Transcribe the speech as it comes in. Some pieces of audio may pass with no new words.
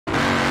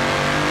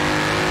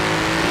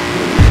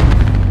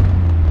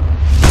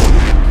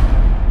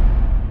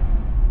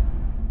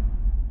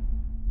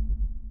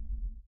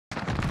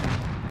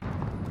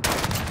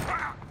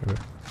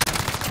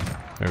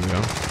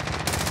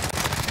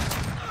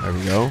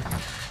go.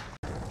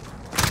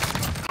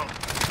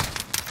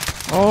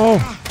 Oh.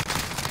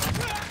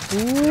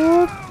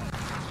 Whoop.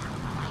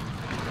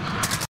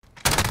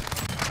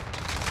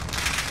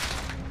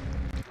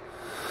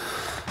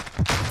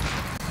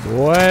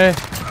 Boy.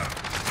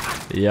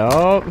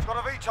 Yup. Got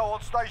a VTOL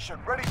on station,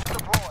 ready to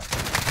deploy.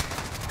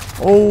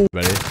 Oh,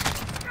 ready.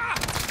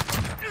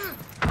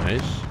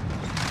 Nice.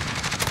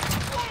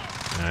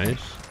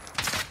 Nice.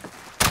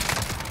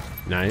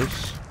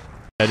 Nice.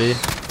 Ready.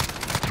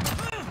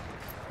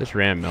 This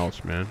RAM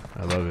melts, man.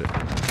 I love it.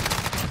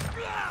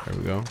 There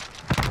we go.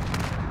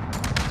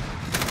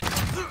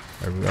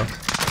 There we go.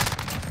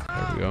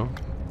 There we go.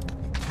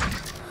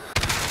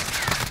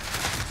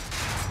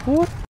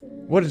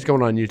 What is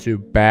going on,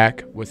 YouTube?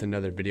 Back with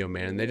another video,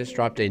 man. They just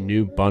dropped a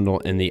new bundle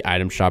in the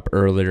item shop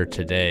earlier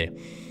today.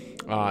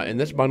 And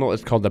this bundle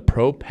is called the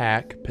Pro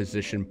Pack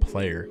Position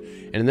Player.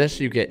 And in this,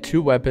 you get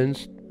 2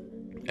 weapons,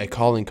 a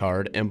calling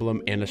card,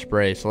 emblem, and a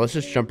spray. So let's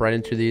just jump right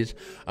into these.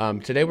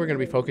 Today we're going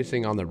to be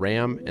focusing on the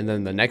RAM, and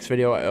then the next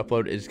video I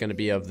upload is going to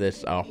be of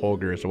this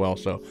Holger as well.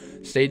 So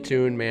stay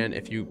tuned, man.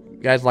 If you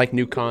guys like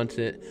new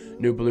content,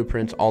 new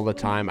blueprints all the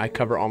time, I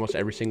cover almost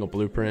every single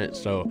blueprint,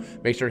 so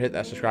make sure to hit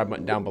that subscribe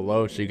button down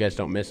below so you guys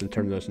don't miss and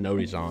turn those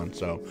noties on.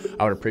 So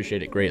I would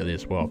appreciate it greatly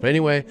as well. But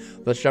anyway,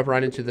 let's jump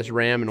right into this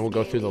RAM, and we'll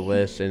go through the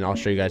list, and I'll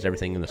show you guys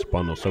everything in this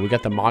bundle. So we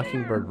got the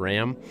Mockingbird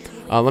RAM.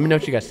 Let me know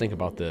what you guys think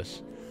about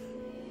this.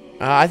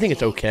 I think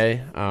it's okay.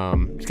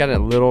 It's got a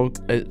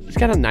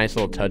nice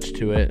little touch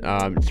to it.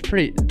 It's a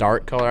pretty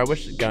dark color. I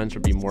wish the guns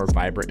would be more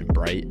vibrant and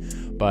bright,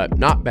 but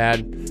not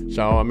bad.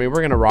 So, I mean,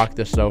 we're gonna rock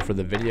this though for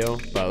the video,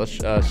 but let's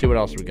see what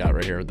else we got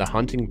right here. The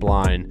hunting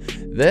blind.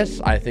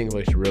 This, I think,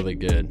 looks really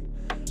good.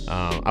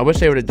 I wish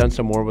they would have done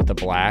some more with the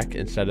black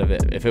instead of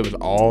it. If it was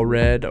all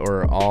red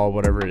or all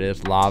whatever it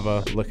is,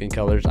 lava looking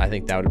colors, I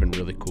think that would have been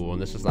really cool.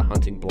 And this is the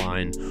hunting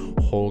blind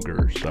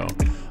Holger. So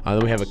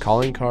then we have a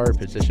calling card,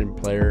 position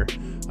player,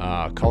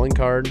 calling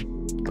card.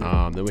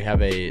 Then we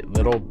have a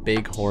little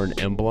bighorn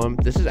emblem.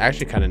 This is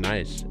actually kind of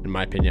nice in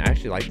my opinion. I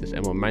actually like this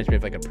emblem. It reminds me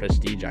of like a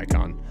prestige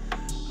icon.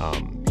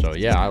 So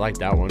yeah, I like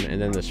that one.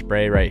 And then the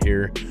spray right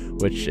here,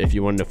 which if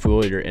you wanted to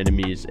fool your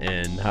enemies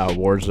in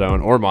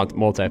Warzone or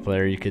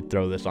multiplayer, you could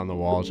throw this on the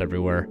walls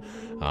everywhere.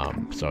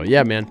 So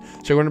yeah, man.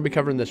 So we're going to be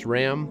covering this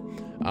RAM,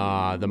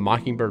 the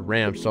Mockingbird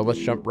RAM. So let's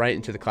jump right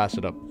into the class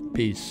setup.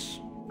 Peace.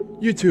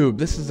 YouTube,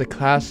 this is the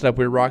class setup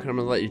we're rocking. I'm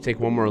going to let you take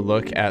one more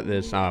look at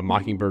this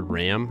Mockingbird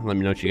RAM. Let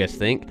me know what you guys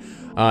think.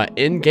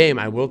 In game,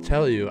 I will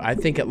tell you, I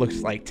think it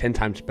looks like 10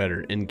 times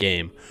better in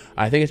game.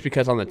 I think it's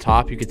because on the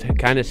top, you can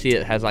kind of see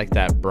it has like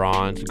that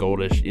bronze,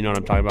 goldish, you know what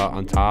I'm talking about,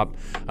 on top.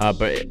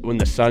 But when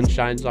the sun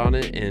shines on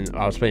it, and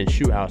I was playing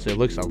Shoot House, it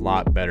looks a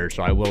lot better,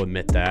 so I will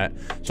admit that.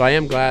 So I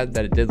am glad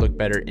that it did look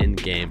better in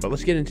game. But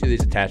let's get into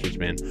these attachments,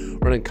 man.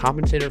 We're running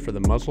compensator for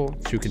the muzzle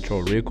to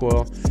control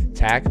recoil,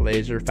 tack,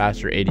 laser,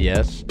 faster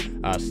ADS,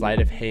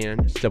 sleight of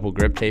hand, stipple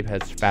grip tape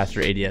has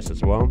faster ADS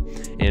as well,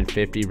 and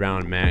 50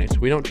 round mags.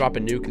 We don't drop a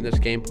nuke in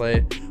this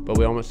gameplay, but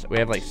we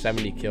have like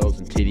 70 kills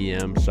in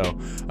TDM, so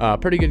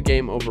pretty good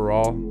game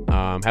overall.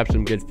 Have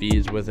some good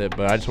feeds with it,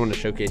 but I just wanted to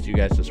showcase you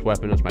guys this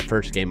weapon. It was my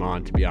first game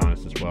on, to be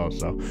honest, as well,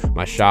 so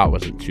my shot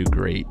wasn't too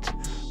great.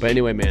 But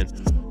anyway, man,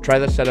 try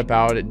this setup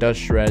out. It does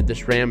shred.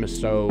 This RAM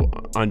is so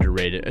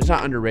underrated. It's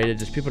not underrated,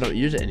 just people don't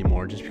use it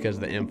anymore just because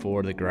of the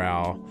M4, the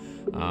growl.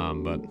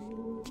 But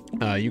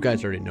you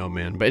guys already know,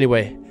 man. But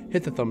anyway,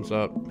 hit the thumbs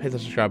up, hit the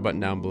subscribe button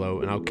down below,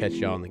 and I'll catch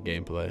y'all in the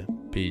gameplay.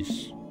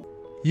 Peace.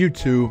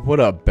 YouTube, what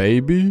up,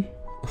 baby?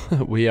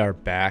 We are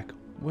back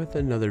with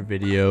another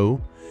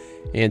video,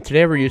 and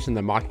today we're using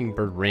the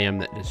Mockingbird RAM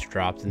that just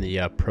dropped in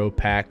the Pro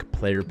Pack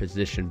Player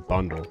Position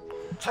Bundle.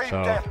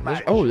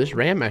 So this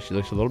RAM actually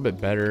looks a little bit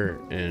better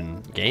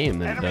in game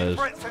than it does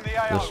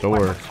in the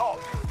store. A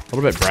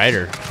little bit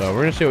brighter. So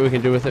we're gonna see what we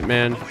can do with it,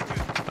 man.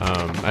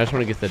 I just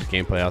want to get this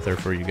gameplay out there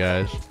for you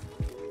guys.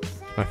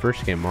 My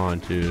first game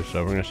on too,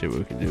 so we're gonna see what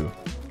we can do.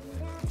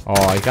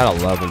 Oh, I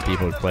gotta love when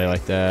people play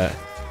like that.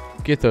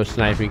 Get those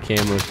sniping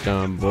camos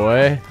done,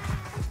 boy.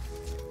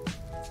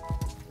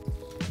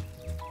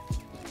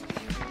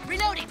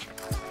 Reloading.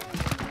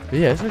 But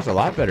yeah, this looks a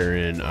lot better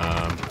in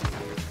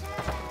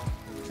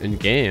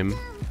game.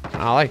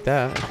 I like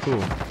that. That's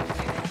cool.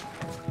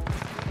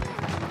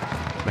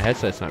 My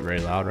headset's not very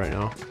loud right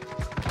now.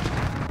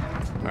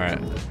 Alright.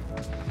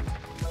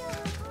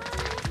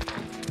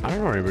 I don't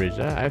know where anybody's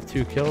at. I have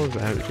 2 kills.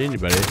 I haven't seen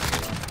anybody.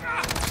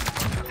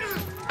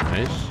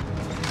 Nice.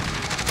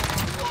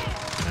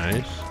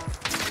 Nice.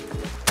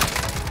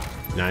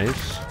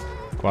 Nice.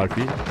 Quad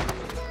feet.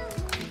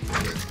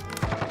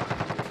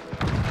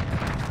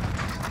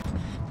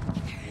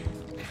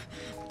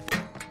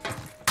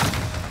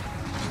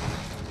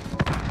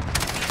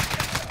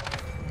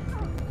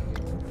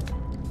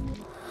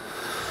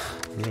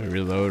 I'm gonna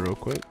reload real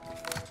quick.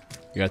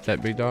 You got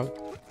that, big dog?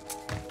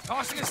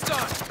 Tossing a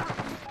stun.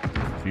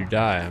 If you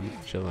die, I'm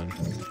chilling.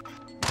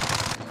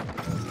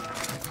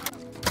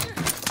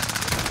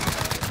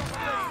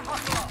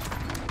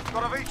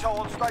 Got a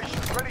VTOL on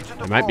station, ready to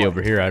deploy. It might be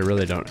over here. I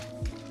really don't.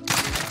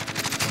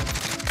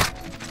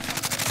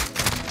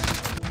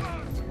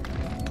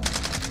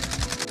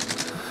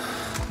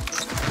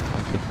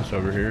 this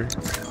over here.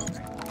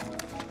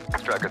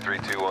 Striker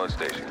 321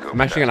 station. Go.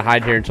 I'm actually gonna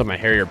hide here until my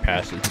Harrier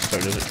passes, so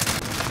it doesn't.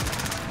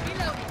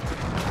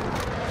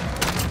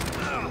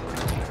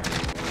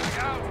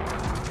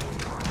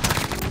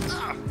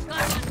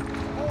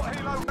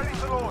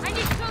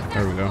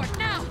 There we go.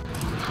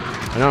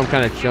 I know I'm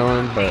kind of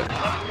chilling, but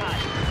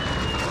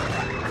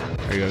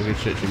there you go. Good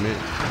shit, teammate.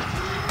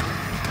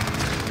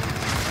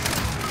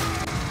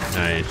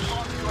 Nice.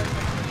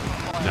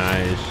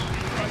 Nice.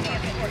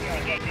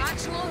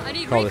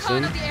 Call this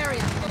in. I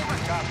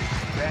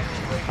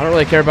don't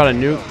really care about a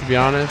nuke, to be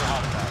honest.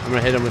 I'm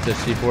gonna hit him with this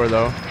C4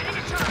 though.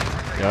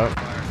 Yep.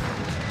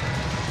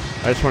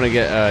 I just want to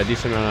get a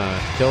decent amount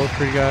of kills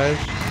for you guys.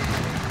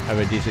 Have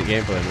a decent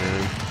gameplay,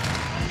 man.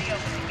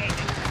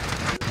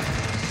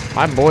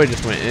 My boy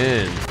just went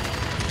in.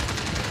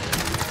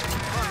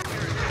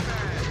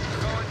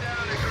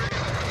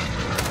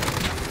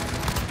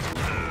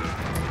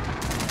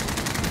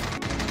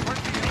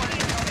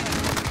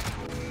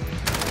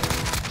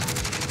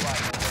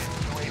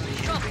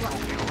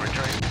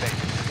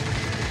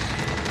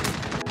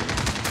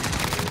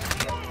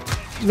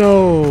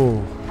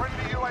 No.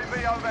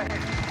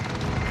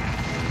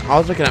 I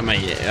was looking at my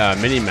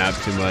mini map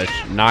too much.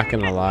 Not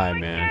gonna lie,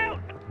 man.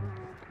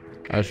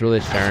 I was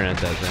really staring at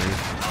that thing.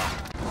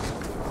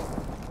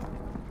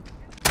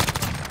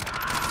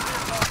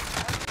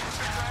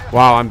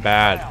 Wow, I'm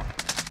bad.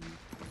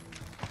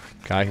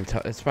 God, I can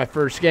tell. It's my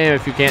first game.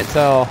 If you can't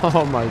tell.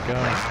 Oh my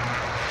god.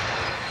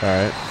 All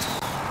right.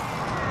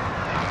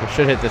 I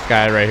should hit this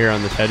guy right here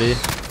on the teddy.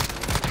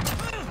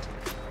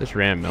 This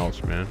RAM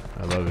melts, man.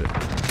 I love it.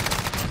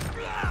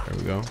 There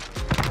we go.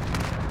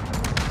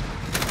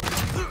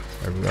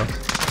 There we go.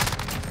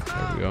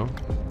 There we go.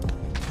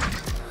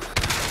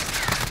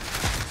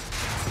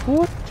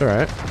 What? It's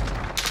alright.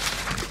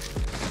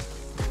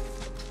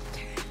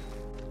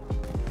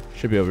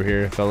 Should be over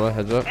here, fella.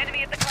 Heads up.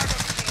 Enemy at the cargo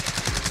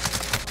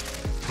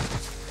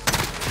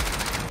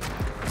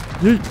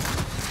Dude.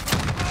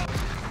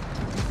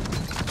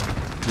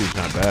 Dude's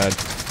not bad.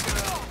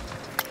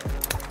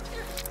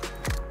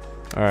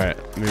 Alright,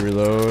 let me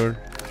reload.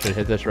 Should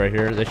hit this right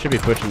here. They should be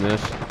pushing this.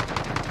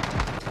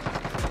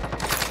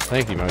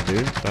 Thank you, my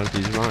dude. So I have to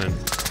use mine.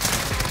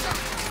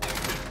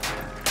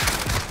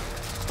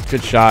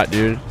 Good shot,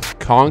 dude.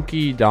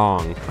 Conky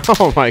dong.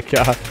 Oh my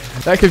god.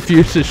 That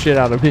confused the shit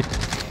out of me.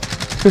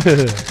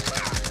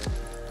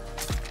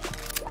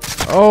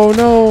 Oh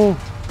no.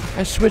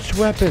 I switched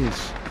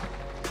weapons.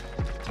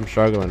 I'm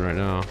struggling right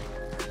now.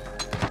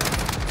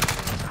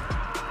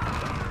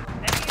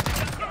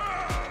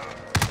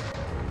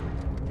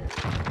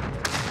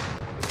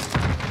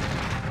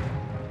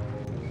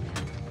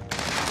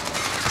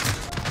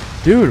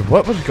 Dude,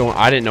 what was going on?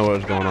 I didn't know what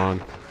was going on.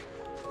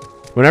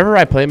 Whenever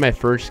I play my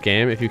first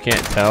game, if you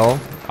can't tell,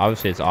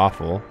 obviously it's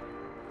awful.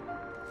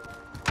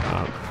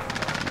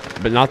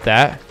 But not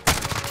that.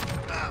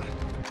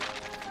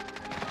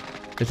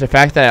 It's the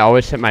fact that I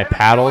always hit my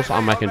paddles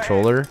on my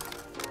controller.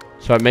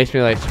 So it makes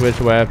me like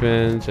switch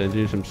weapons and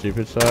do some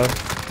stupid stuff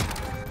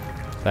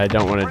that I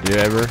don't want to do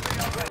ever.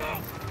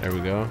 There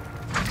we go.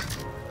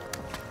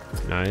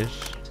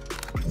 Nice.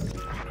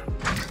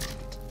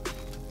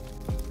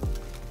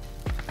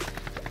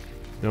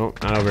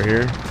 Nope, not over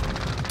here.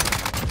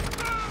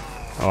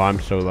 Oh, I'm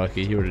so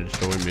lucky. He would have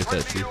destroyed me with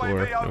that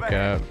C4. No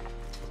cap.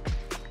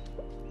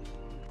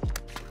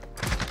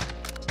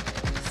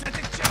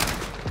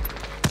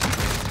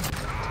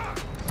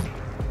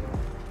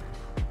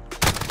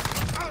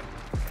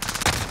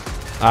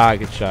 Ah,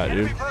 good shot,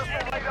 dude.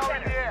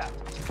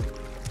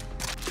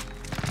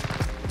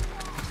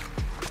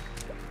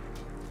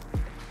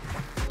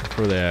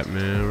 Where they at,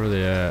 man? Where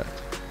they at?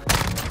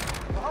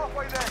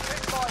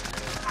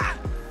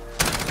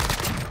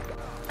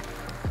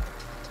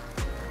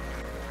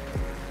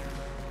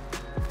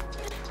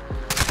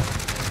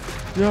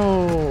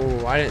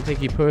 No, I didn't think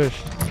he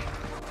pushed.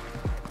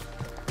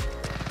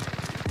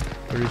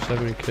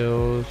 37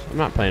 kills. I'm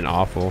not playing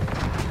awful.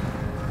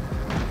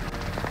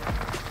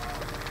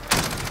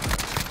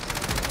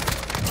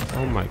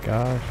 Oh my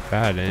gosh,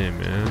 bad aim,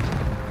 man.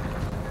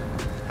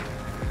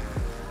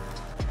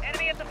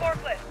 Enemy at the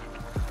forklift.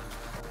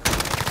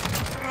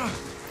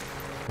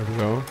 There we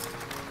go.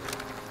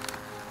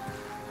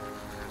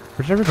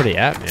 Where's everybody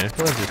at, man? I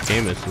feel like this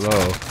game is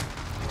slow.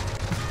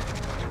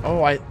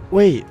 Oh,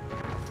 wait.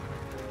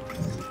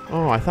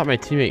 Oh, I thought my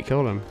teammate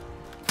killed him.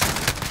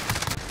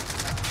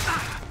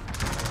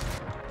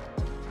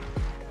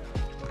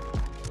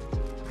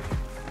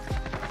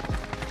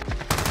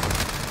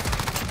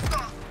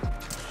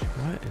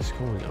 What is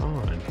going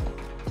on?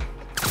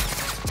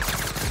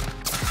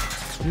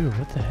 Dude,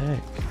 what the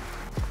heck?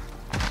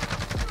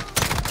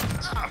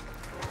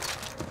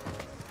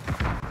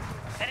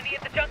 Enemy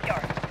at the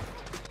junkyard.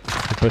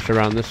 I push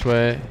around this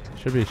way.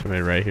 Should be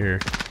somebody right here.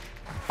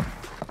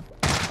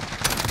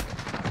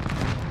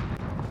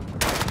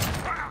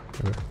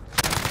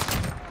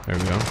 There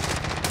we go.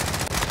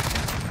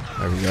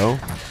 There we go.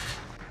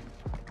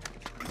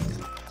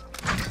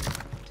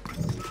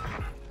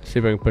 See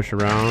if I can push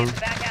around.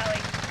 Back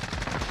alley.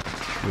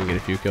 We get a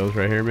few kills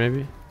right here,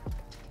 maybe.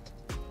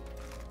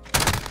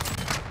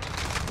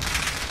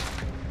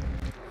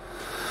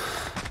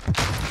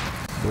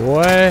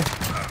 Boy.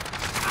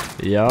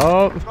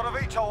 Yup. Got a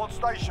VTOL on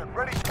station,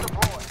 ready to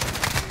deploy.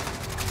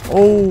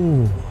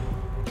 Oh.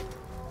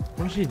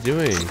 What is he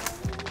doing?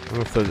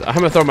 I'm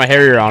gonna throw my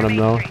Harrier on him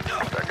though.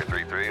 Striker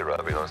 3-3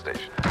 arriving on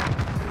station.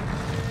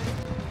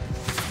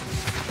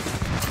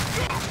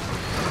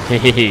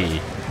 Hehehe.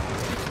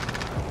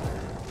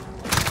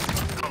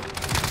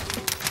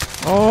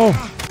 Oh.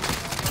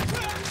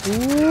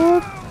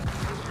 Whoop.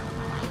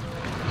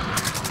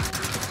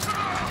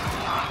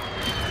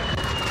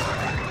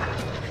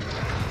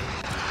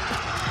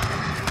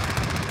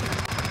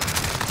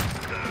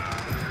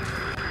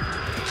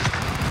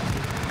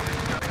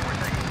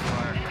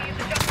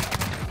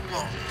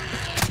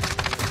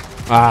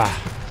 Ah.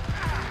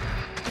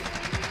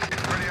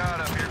 Pretty hot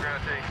up here,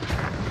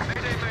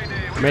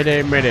 Grantee.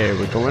 Mayday, mayday,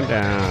 we're going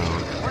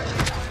down.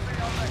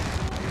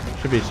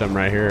 Should be some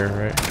right here,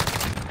 right?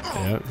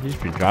 Yep, he's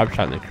been drop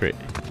shotting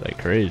like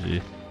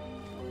crazy.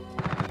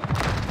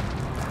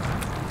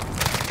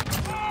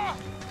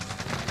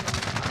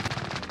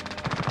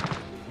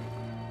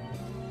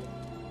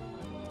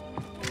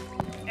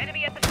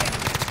 Enemy at the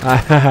station.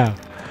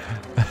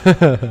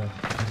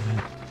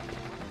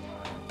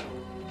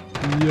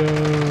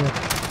 Yeah.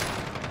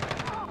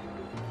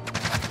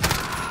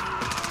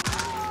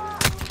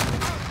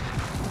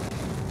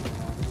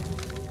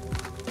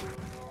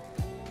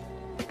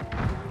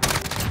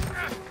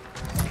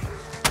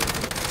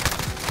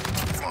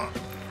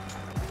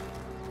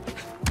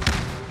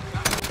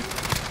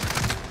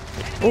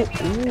 Oh,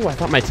 ooh, I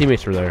thought my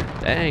teammates were there.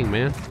 Dang,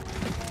 man.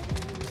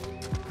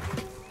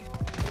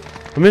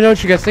 Let me know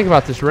what you guys think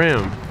about this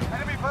RAM.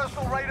 Enemy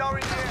personal radar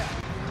in the air.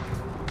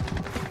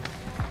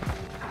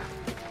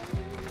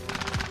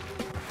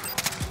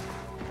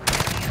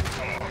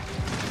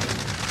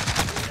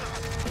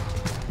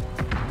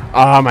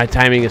 Ah, my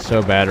timing is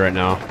so bad right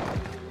now.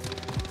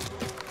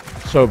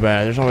 So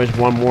bad. There's always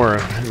one more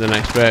than I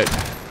expect.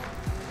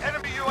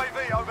 Enemy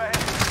UAV overhead.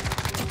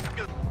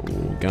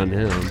 Ooh, gun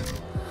him.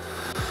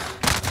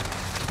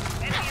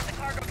 Enemy at the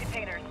cargo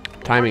containers.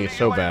 Timing is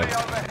so UAV bad.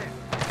 overhead.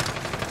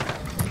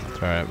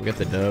 It's alright, we get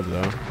the dub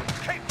though.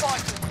 Keep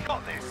fighting, we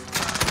got this.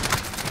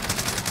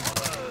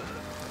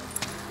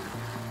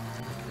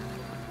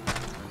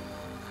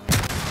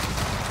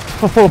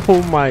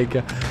 Oh my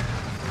god.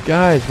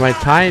 Guys, my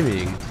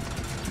timing.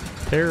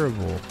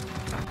 Terrible.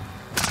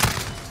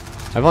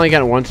 I've only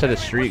gotten one set of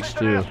streaks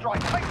too.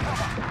 Airstrike, take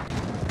cover.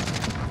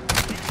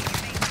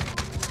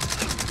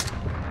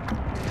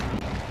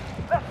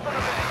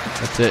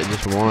 That's it,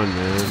 just one,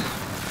 man.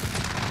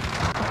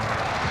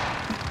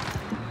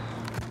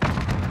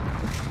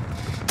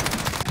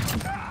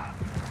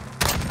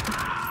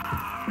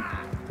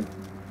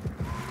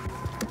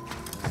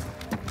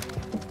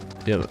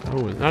 Yeah,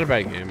 oh, not a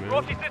bad game, man.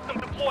 Rocky system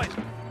deployed.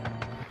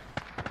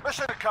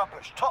 Mission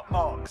accomplished. Top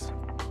marks.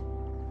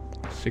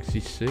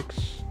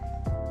 66.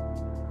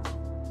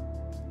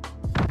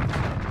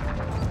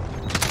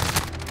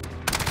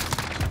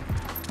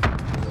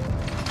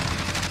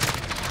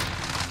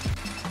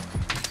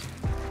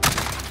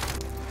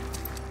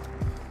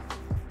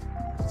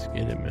 Let's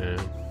get it, man.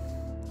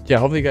 Yeah,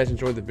 hopefully you guys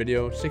enjoyed the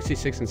video.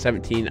 66 and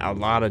 17, a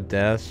lot of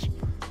deaths.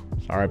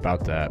 Sorry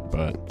about that,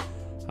 but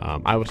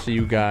I will see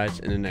you guys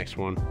in the next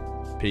one.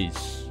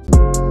 Peace.